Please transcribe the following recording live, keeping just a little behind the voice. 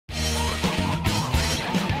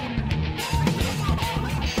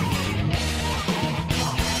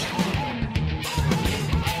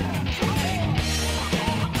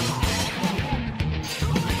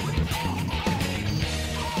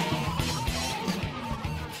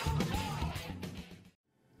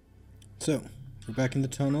So, we're back in the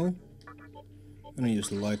tunnel. I'm gonna use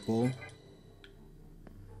the light bulb.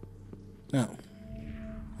 Now,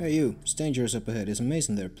 hey you, it's dangerous up ahead. It's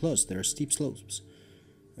amazing there, plus there are steep slopes.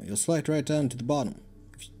 You'll slide right down to the bottom.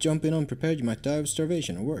 If you jump in unprepared, you might die of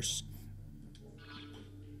starvation or worse.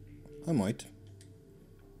 I might.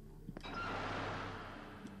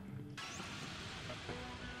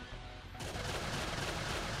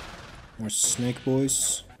 More snake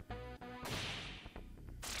boys.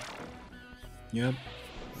 Yep.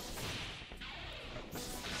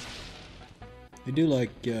 They do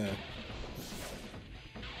like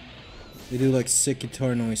sick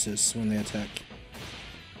guitar noises when they attack.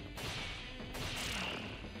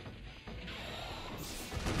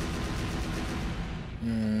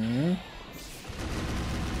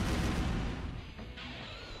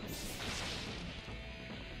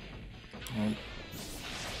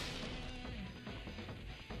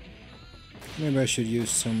 Maybe I should use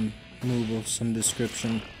some move of some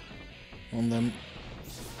description on them.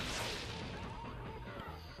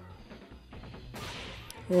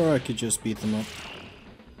 Or I could just beat them up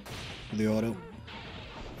with the auto.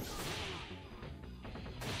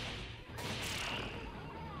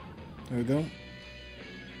 There we go.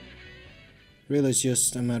 Really, it's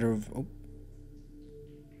just a matter of... Oh.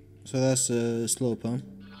 So that's a slope, huh?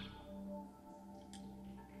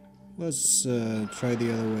 Let's try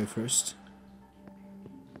the other way first.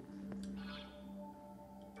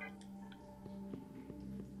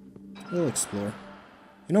 We'll explore.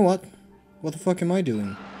 You know what? What the fuck am I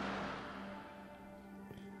doing?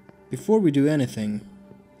 Before we do anything,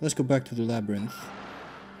 let's go back to the labyrinth.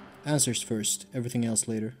 Answers first, everything else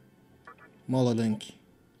later. Mala Link.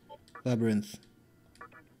 Labyrinth.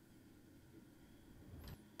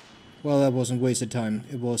 Well, that wasn't wasted time.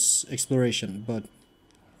 It was exploration, but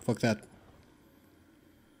fuck that.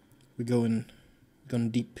 We're going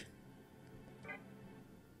deep.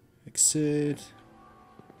 Exit.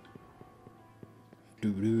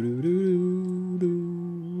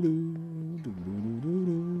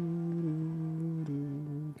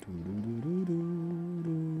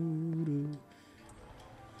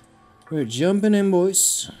 We're jumping in,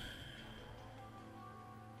 boys.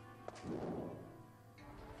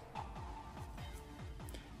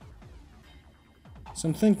 So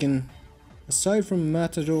I'm thinking, aside from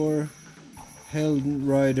Matador, Hell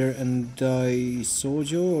Rider, and Dai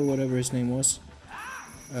Sojo, or whatever his name was,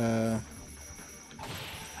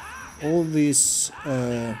 all these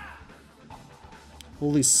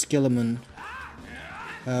Skelemen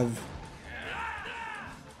have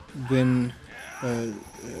been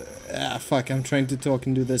fuck, I'm trying to talk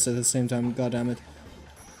and do this at the same time, god damn it.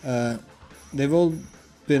 They've all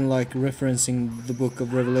been like referencing the Book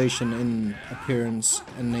of Revelation in appearance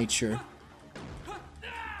and nature,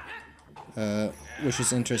 which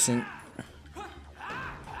is interesting.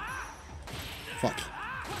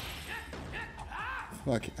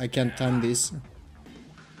 Fuck, I can't time these.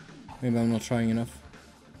 Maybe I'm not trying enough.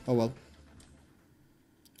 Oh well.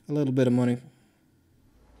 A little bit of money.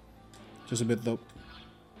 Just a bit though.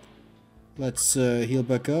 Let's heal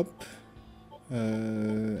back up.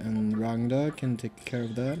 And Rangda can take care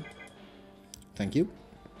of that. Thank you.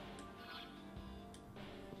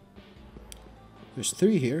 There's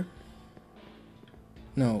 3 here.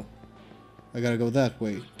 No. I gotta go that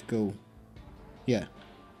way to go. Yeah.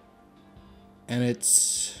 And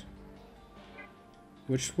it's...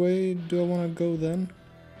 Which way do I want to go then?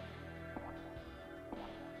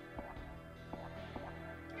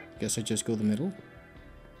 Guess I just go the middle.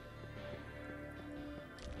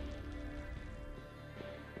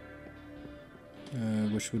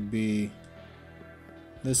 Which would be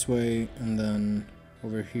this way and then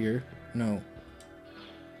over here. No.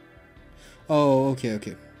 Oh,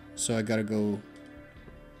 okay. So I gotta go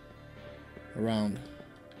around.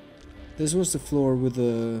 This was the floor with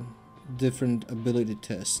the different ability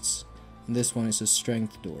tests. And this one is a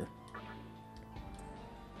strength door.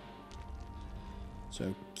 So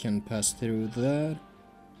I can pass through that.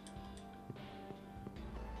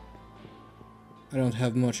 I don't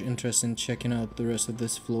have much interest in checking out the rest of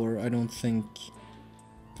this floor. I don't think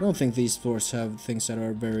these floors have things that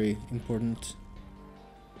are very important.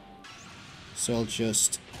 So I'll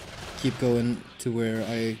just keep going to where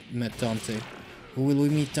I met Dante. Will we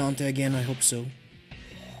meet Dante again? I hope so.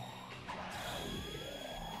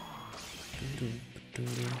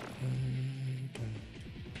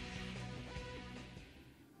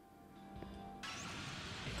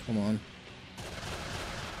 Come on.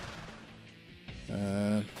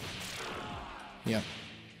 Yeah.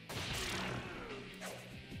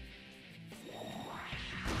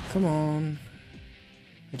 Come on.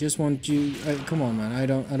 I just want you. Come on, man. I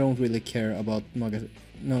don't really care about Maga.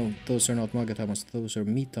 No, those are not Magatamas. Those are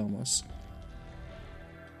Mitamas.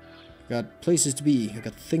 Got places to be. I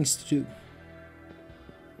got things to do.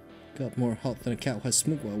 Got more hot than a cow has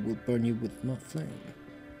smugwa. Will burn you with my flame.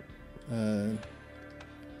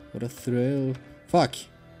 What a thrill! Fuck.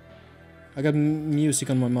 I got music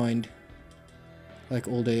on my mind. Like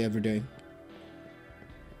all day, every day.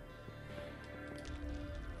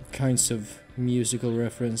 Kinds of musical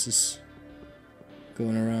references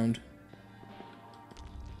going around.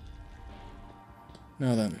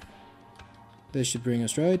 Now then, this should bring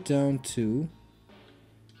us right down to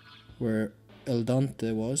where El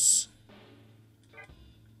Dante was.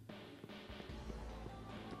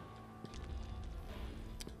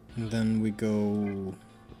 And then we go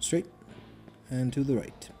straight and to the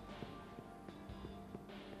right.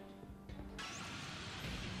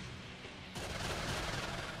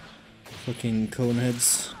 Fucking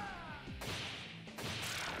coneheads.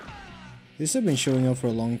 These have been showing up for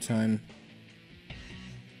a long time.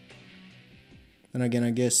 And again,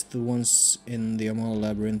 I guess the ones in the Amala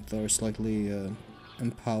Labyrinth are slightly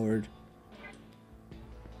empowered.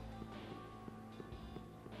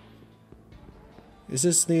 Is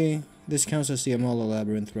this the... This counts as the Amala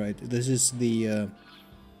Labyrinth, right? This is the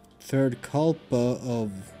third Kalpa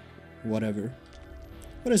of whatever.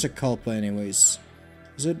 What is a Kalpa anyways?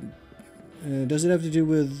 Is it... does it have to do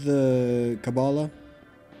with Kabbalah?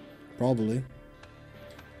 Probably.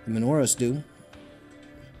 The menorahs do.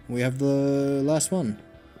 We have the last one.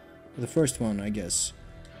 The first one, I guess.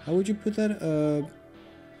 How would you put that?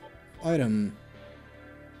 Item.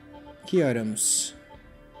 Key items.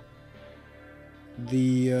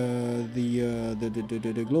 The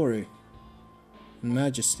glory. And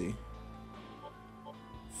majesty.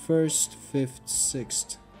 First, fifth,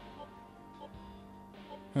 sixth.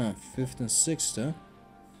 Huh, 5th and 6th, huh?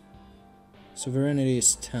 Sovereignty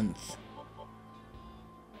is 10th.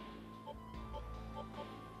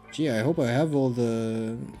 Gee, I hope I have all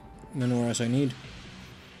the menorahs I need.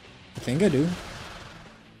 I think I do.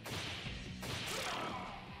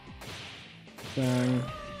 Bang.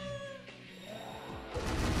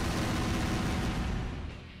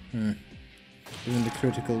 Even the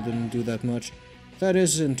critical didn't do that much. That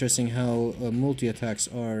is interesting how multi-attacks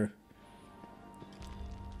are...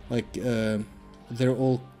 Like, they're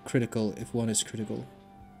all critical if one is critical.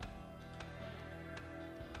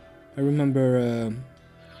 I remember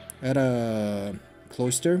at a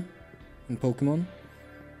cloister in Pokemon,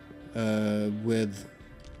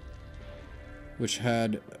 which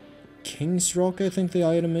had King's Rock, I think the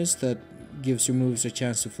item is, that gives your moves a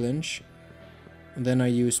chance to flinch. And then I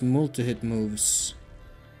used multi-hit moves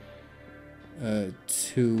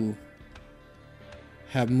to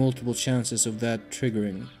have multiple chances of that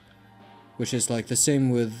triggering. Which is like the same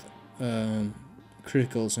with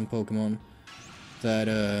criticals in Pokemon, that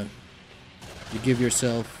you give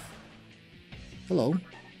yourself... Hello,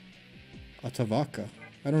 Atavaka.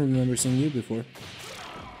 I don't remember seeing you before.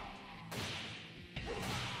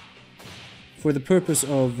 For the purpose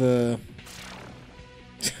of...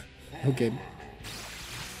 okay.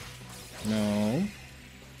 No.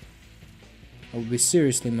 I would be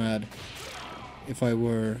seriously mad if I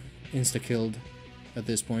were insta-killed at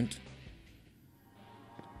this point.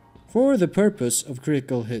 For the purpose of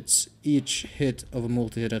critical hits, each hit of a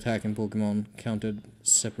multi-hit attack in Pokemon counted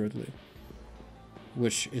separately.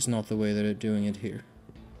 Which is not the way that they're doing it here.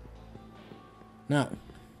 Now,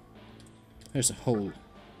 there's a hole.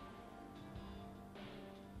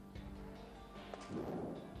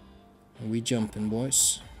 And we jumping,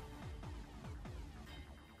 boys.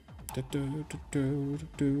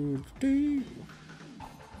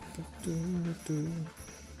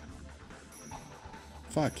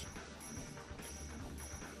 Fuck.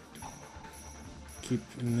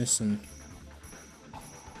 Keep missing.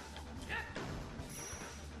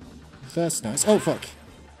 That's nice. Oh, fuck.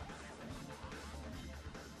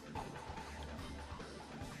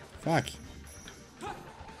 Fuck.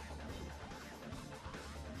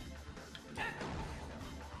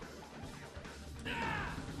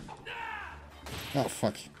 Oh,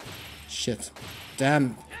 fuck. Shit.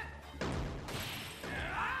 Damn.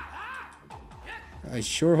 I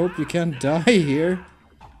sure hope you can't die here.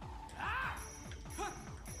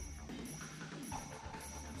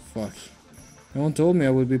 Fuck. No one told me I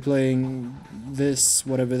would be playing this,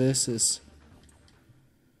 whatever this is.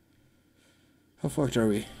 How fucked are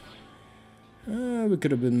we? We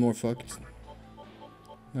could have been more fucked.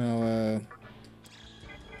 Now,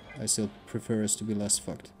 I still prefer us to be less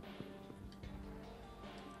fucked.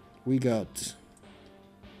 We got...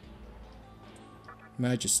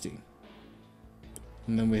 Majesty.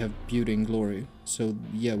 And then we have beauty and glory. So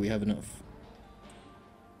yeah, we have enough.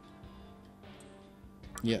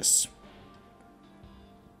 Yes.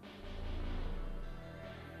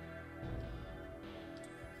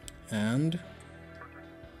 And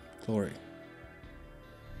glory.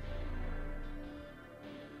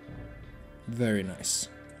 Very nice.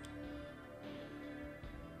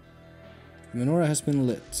 The menorah has been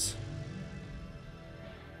lit.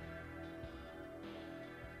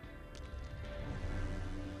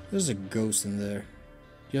 There's a ghost in there.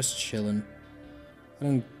 Just chilling. I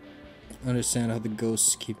don't understand how the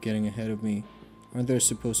ghosts keep getting ahead of me. Aren't they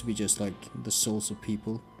supposed to be just like the souls of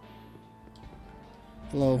people?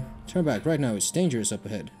 Hello? Turn back right now. It's dangerous up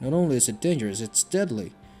ahead. Not only is it dangerous, it's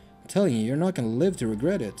deadly. I'm telling you, you're not gonna live to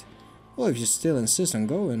regret it. Well, if you still insist on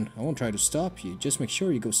going, I won't try to stop you. Just make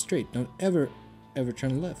sure you go straight. Don't ever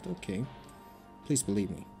turn left. Okay. Please believe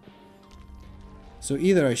me. So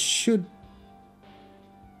either I should...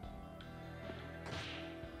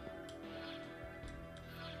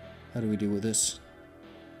 How do we deal with this?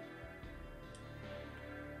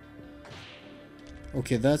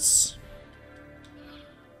 Okay, that's...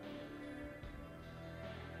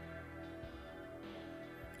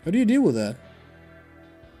 How do you deal with that?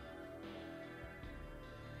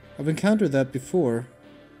 I've encountered that before,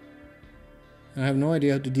 and I have no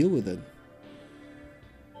idea how to deal with it.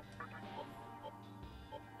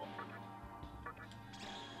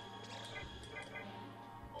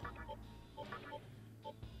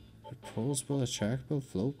 Pulse ball, attract ball,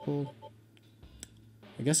 float ball.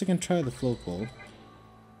 I guess I can try the float ball.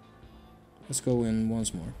 Let's go in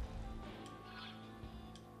once more.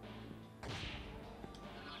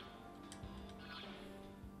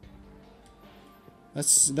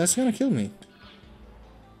 That's gonna kill me.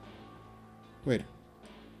 Wait.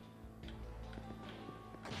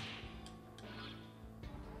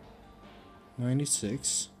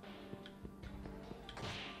 $96.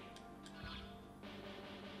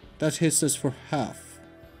 That hits us for half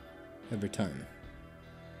every time.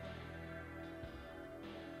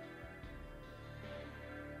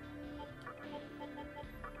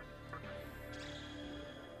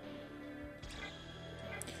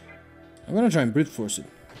 I'm gonna try and brute force it.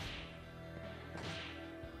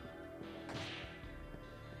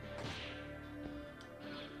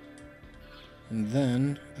 And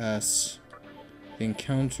then, as the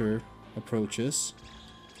encounter approaches,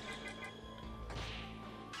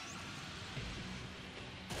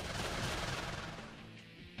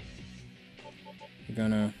 we're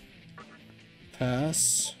gonna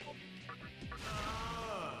pass.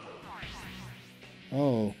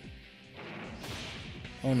 Oh.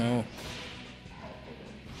 Oh no.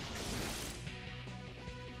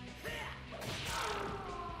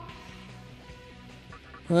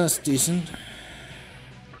 Well, that's decent.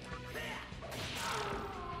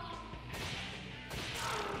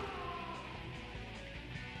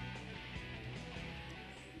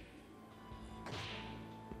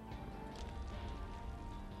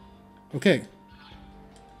 Okay.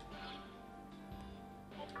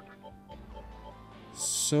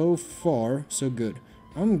 So far, so good.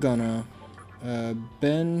 I'm gonna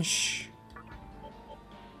bench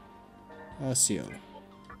Asio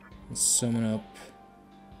and summon up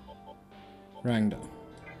Rangda.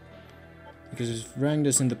 Because if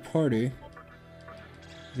Rangda's in the party,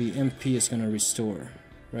 the MP is gonna restore,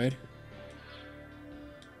 right?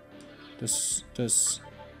 Does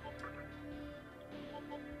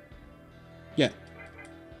yeah.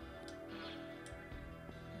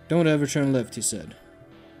 Don't ever turn left, he said.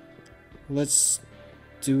 Let's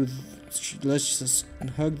just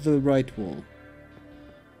hug the right wall.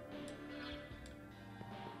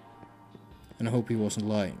 And I hope he wasn't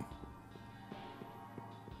lying.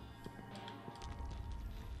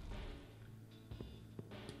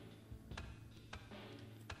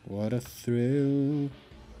 What a thrill.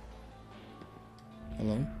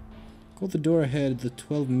 Hello? Go the door ahead, the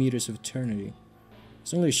 12 meters of eternity.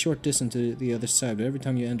 It's only a short distance to the other side, but every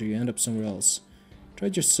time you enter, you end up somewhere else. Try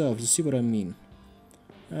it yourself, you see what I mean.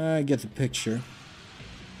 I get the picture.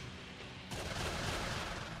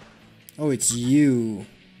 Oh, it's you.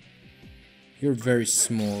 You're very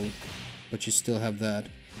small, but you still have that.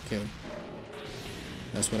 Okay.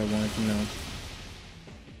 That's what I wanted to know.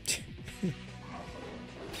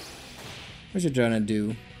 What you trying to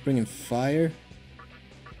do? Bring in fire?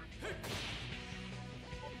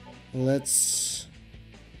 Let's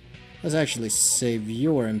actually save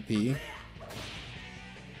your MP.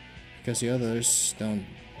 Because the others don't.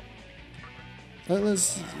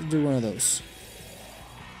 Let's do one of those.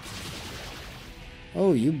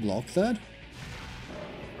 Oh, you blocked that?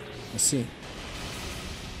 I see.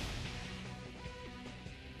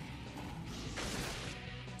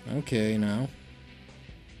 Okay, now.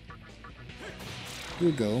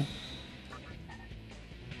 You go.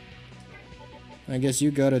 I guess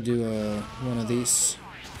you gotta do one of these.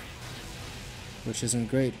 Which isn't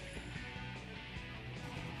great.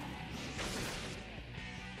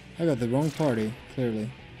 I got the wrong party, clearly.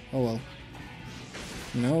 Oh well.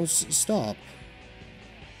 No, stop.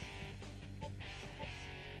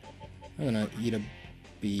 I'm gonna eat a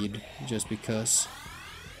bead, just because.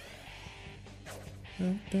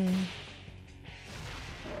 I don't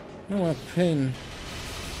know what pain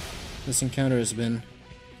this encounter has been.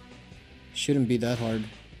 Shouldn't be that hard,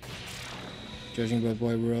 judging by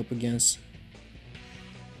what we're up against.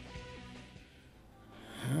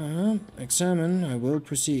 Examine, I will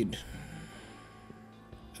proceed.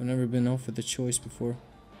 I've never been offered the choice before.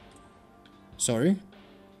 Sorry?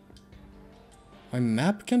 My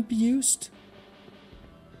map can't be used?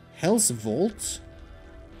 Hell's Vault?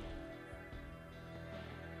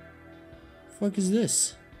 Fuck is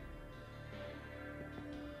this?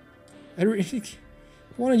 I really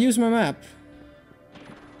want to use my map.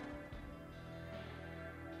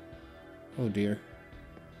 Oh dear.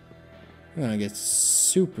 I'm gonna get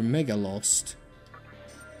super mega lost.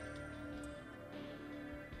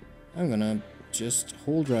 I'm gonna just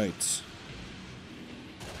hold right.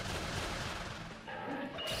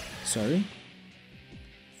 Sorry?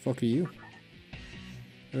 Fuck are you?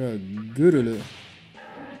 You're a gurulu.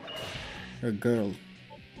 You're a girl.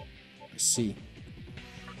 I see.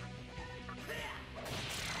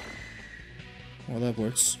 Well, that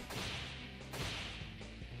works.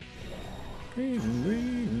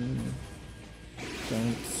 Green.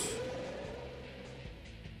 Don't.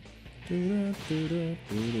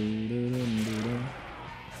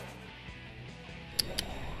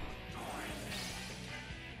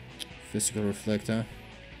 Physical reflect, huh?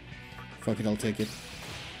 Fuck it, I'll take it.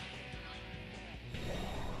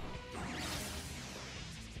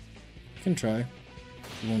 Can try. It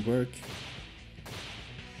won't work.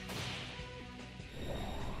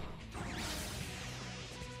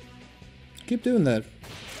 Keep doing that.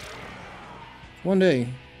 One day.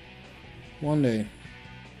 One day.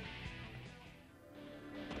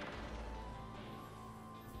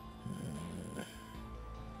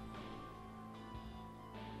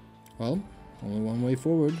 Well, only one way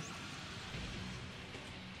forward.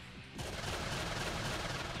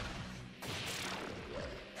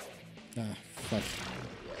 Ah, fuck.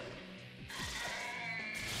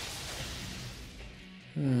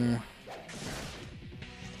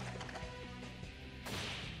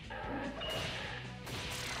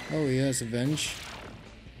 Oh, he has Avenge.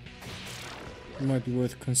 It might be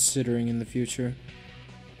worth considering in the future.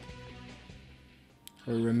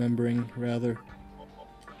 Or remembering, rather.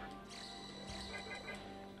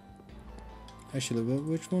 Actually,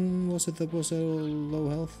 which one was it that was at low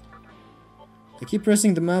health? I keep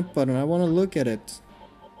pressing the map button. I want to look at it.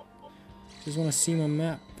 Just want to see my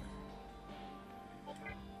map.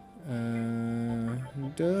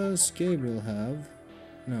 Does Gabriel have?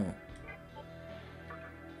 No.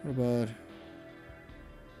 What about...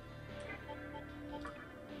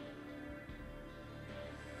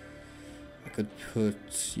 I could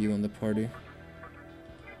put you on the party.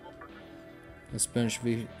 Let's bench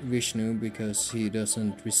Vishnu because he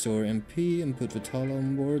doesn't restore MP, and put Vitala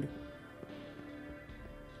on board.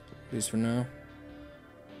 At least for now.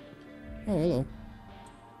 Oh, hello.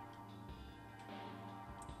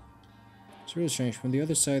 It's really strange. From the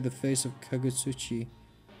other side, the face of Kagutsuchi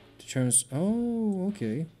determines... Oh,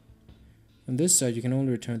 okay. On this side, you can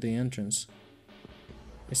only return to the entrance.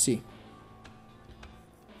 I see.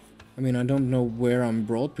 I mean, I don't know where I'm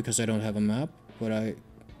brought because I don't have a map, but I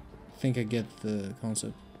think I get the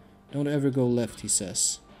concept. Don't ever go left, he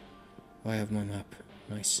says. Oh, I have my map.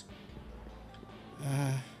 Nice.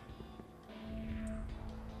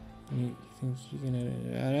 You think you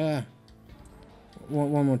can...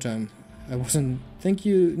 One more time. I wasn't... Think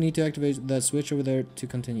you need to activate that switch over there to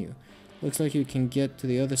continue. Looks like you can get to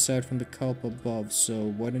the other side from the culp above, so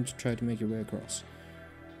why don't you try to make your way across?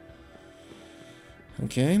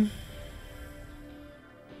 Okay.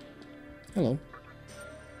 Hello.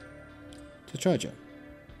 Tatraja.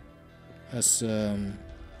 As,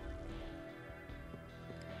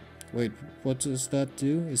 wait, what does that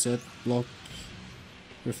do? Is that block...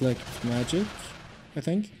 reflect magic, I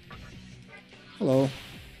think? Hello.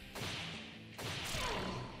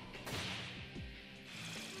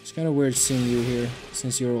 It's kind of weird seeing you here,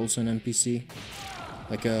 since you're also an NPC.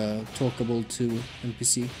 Like a talkable to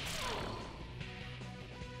NPC.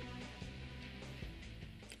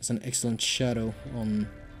 It's an excellent shadow on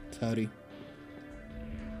Tauri.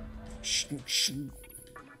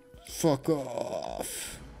 Fuck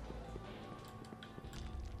off.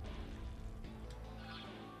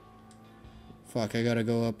 Fuck, I gotta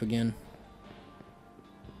go up again.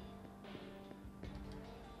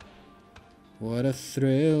 What a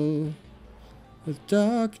thrill, with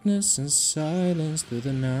darkness and silence through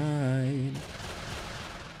the night.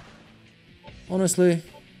 Honestly,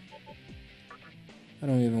 I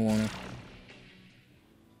don't even wanna.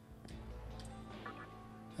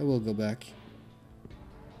 I will go back.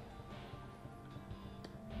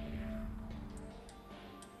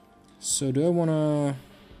 So do I wanna...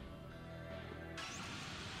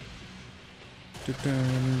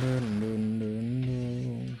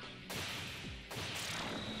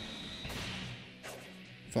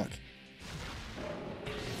 Fuck.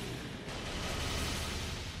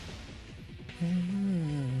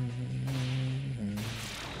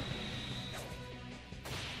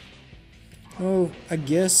 Oh, I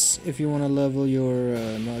guess if you want to level your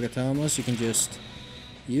Nagatamas, you can just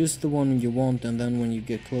use the one you want, and then when you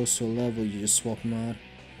get close to a level, you just swap them out.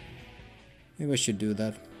 Maybe I should do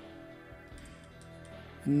that.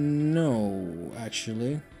 No,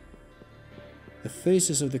 actually. The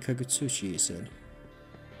faces of the Kagutsuchi, he said.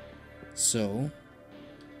 So,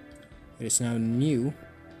 it is now new.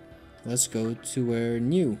 Let's go to where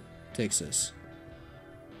new takes us.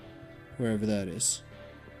 Wherever that is.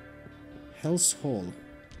 Hell's Hall.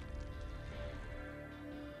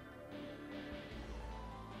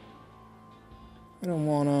 I don't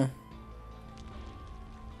wanna...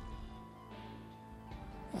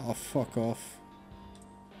 Oh, fuck off.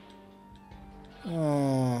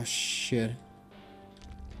 Oh, shit.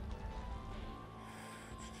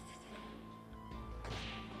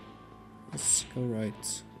 Let's go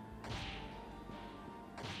right.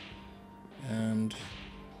 And...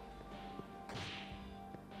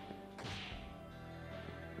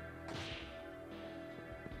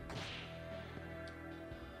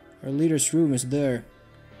 our leader's room is there.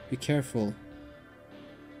 Be careful.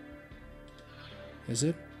 Is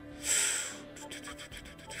it?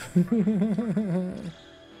 Oh,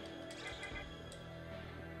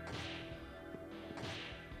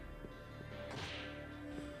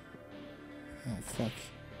 fuck.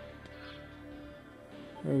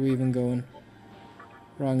 Where are we even going?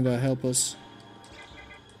 Rangda, help us.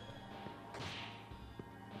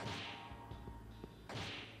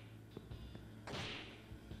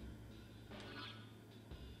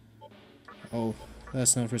 Oh,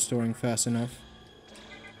 that's not restoring fast enough.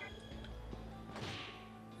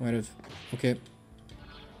 Might have... Okay.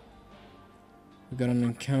 We got an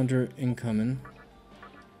encounter incoming.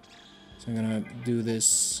 So I'm gonna do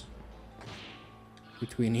this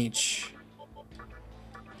between each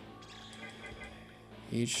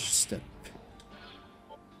step.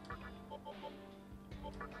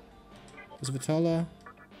 Is Vitala?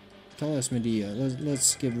 Vitala is Medea.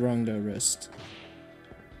 Let's give Rangda a rest.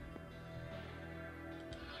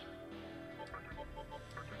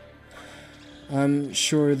 I'm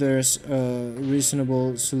sure there's a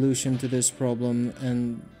reasonable solution to this problem,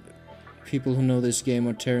 and people who know this game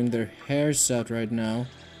are tearing their hairs out right now.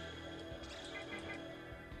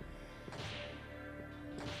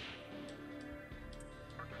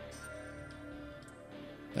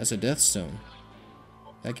 That's a death stone.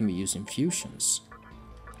 That can be used in fusions.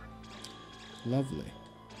 Lovely.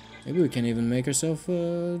 Maybe we can even make ourselves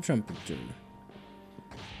a trumpeter.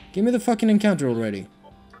 Give me the fucking encounter already.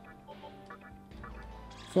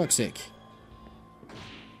 Fuck's sake.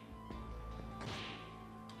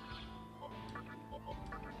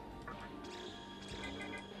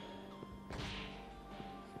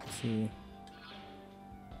 So...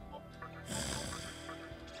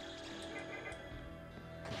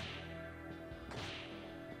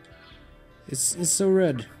 It's so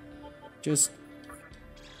red. Just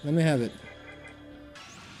let me have it.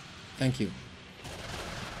 Thank you.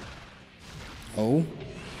 Oh,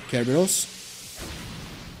 Kerberos.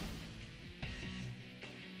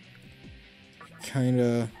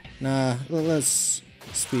 Kinda. Nah, let's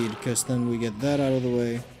speed, because then we get that out of the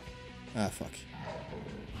way. Ah, fuck.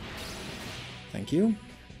 Thank you.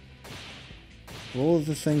 Of all of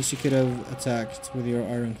the things you could have attacked with your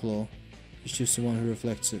Iron Claw, you choose the one who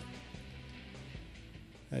reflects it.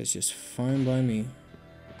 That is just fine by me.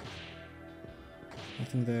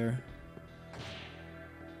 Nothing there.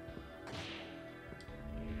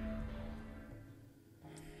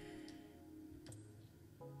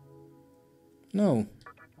 No.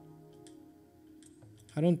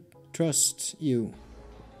 I don't trust you.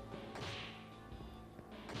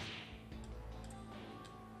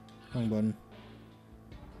 Wrong button.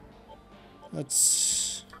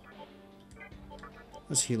 Let's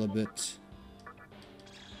heal a bit.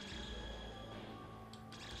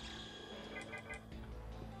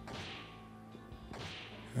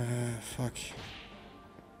 Fuck.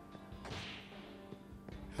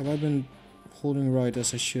 Have I been holding right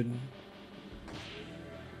as I should?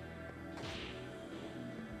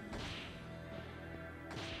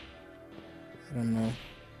 I don't know.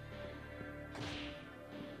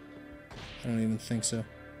 I don't even think so.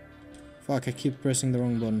 Fuck, I keep pressing the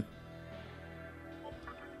wrong button.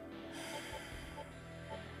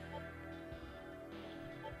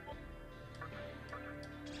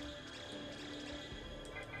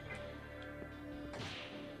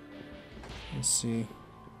 Let's see.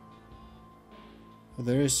 Oh,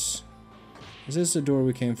 there is... Is this the door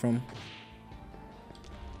we came from?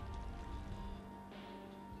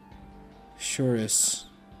 Sure is.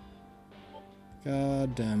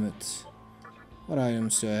 God damn it. What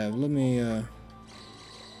items do I have? Let me,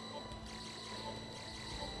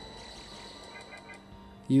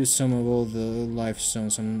 use some of all the life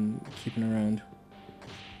stones I'm keeping around.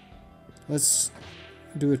 Let's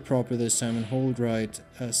do it proper this time and hold right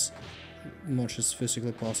as much as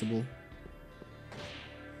physically possible.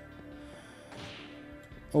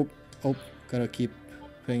 Oh, gotta keep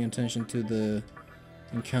paying attention to the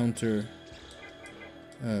encounter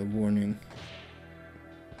warning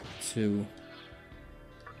too.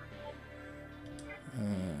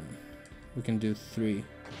 We can do 3.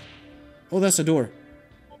 Oh, that's a door.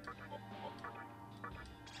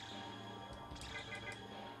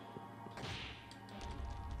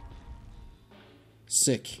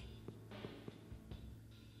 Sick.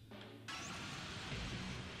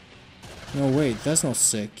 No, wait, that's not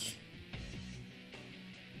sick.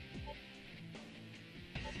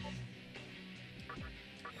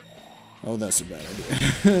 Oh, that's a bad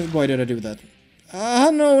idea. Why did I do that? Ah,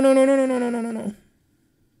 no.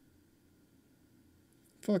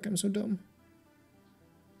 Fuck, I'm so dumb.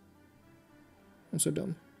 I'm so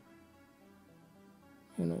dumb.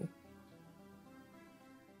 Oh no.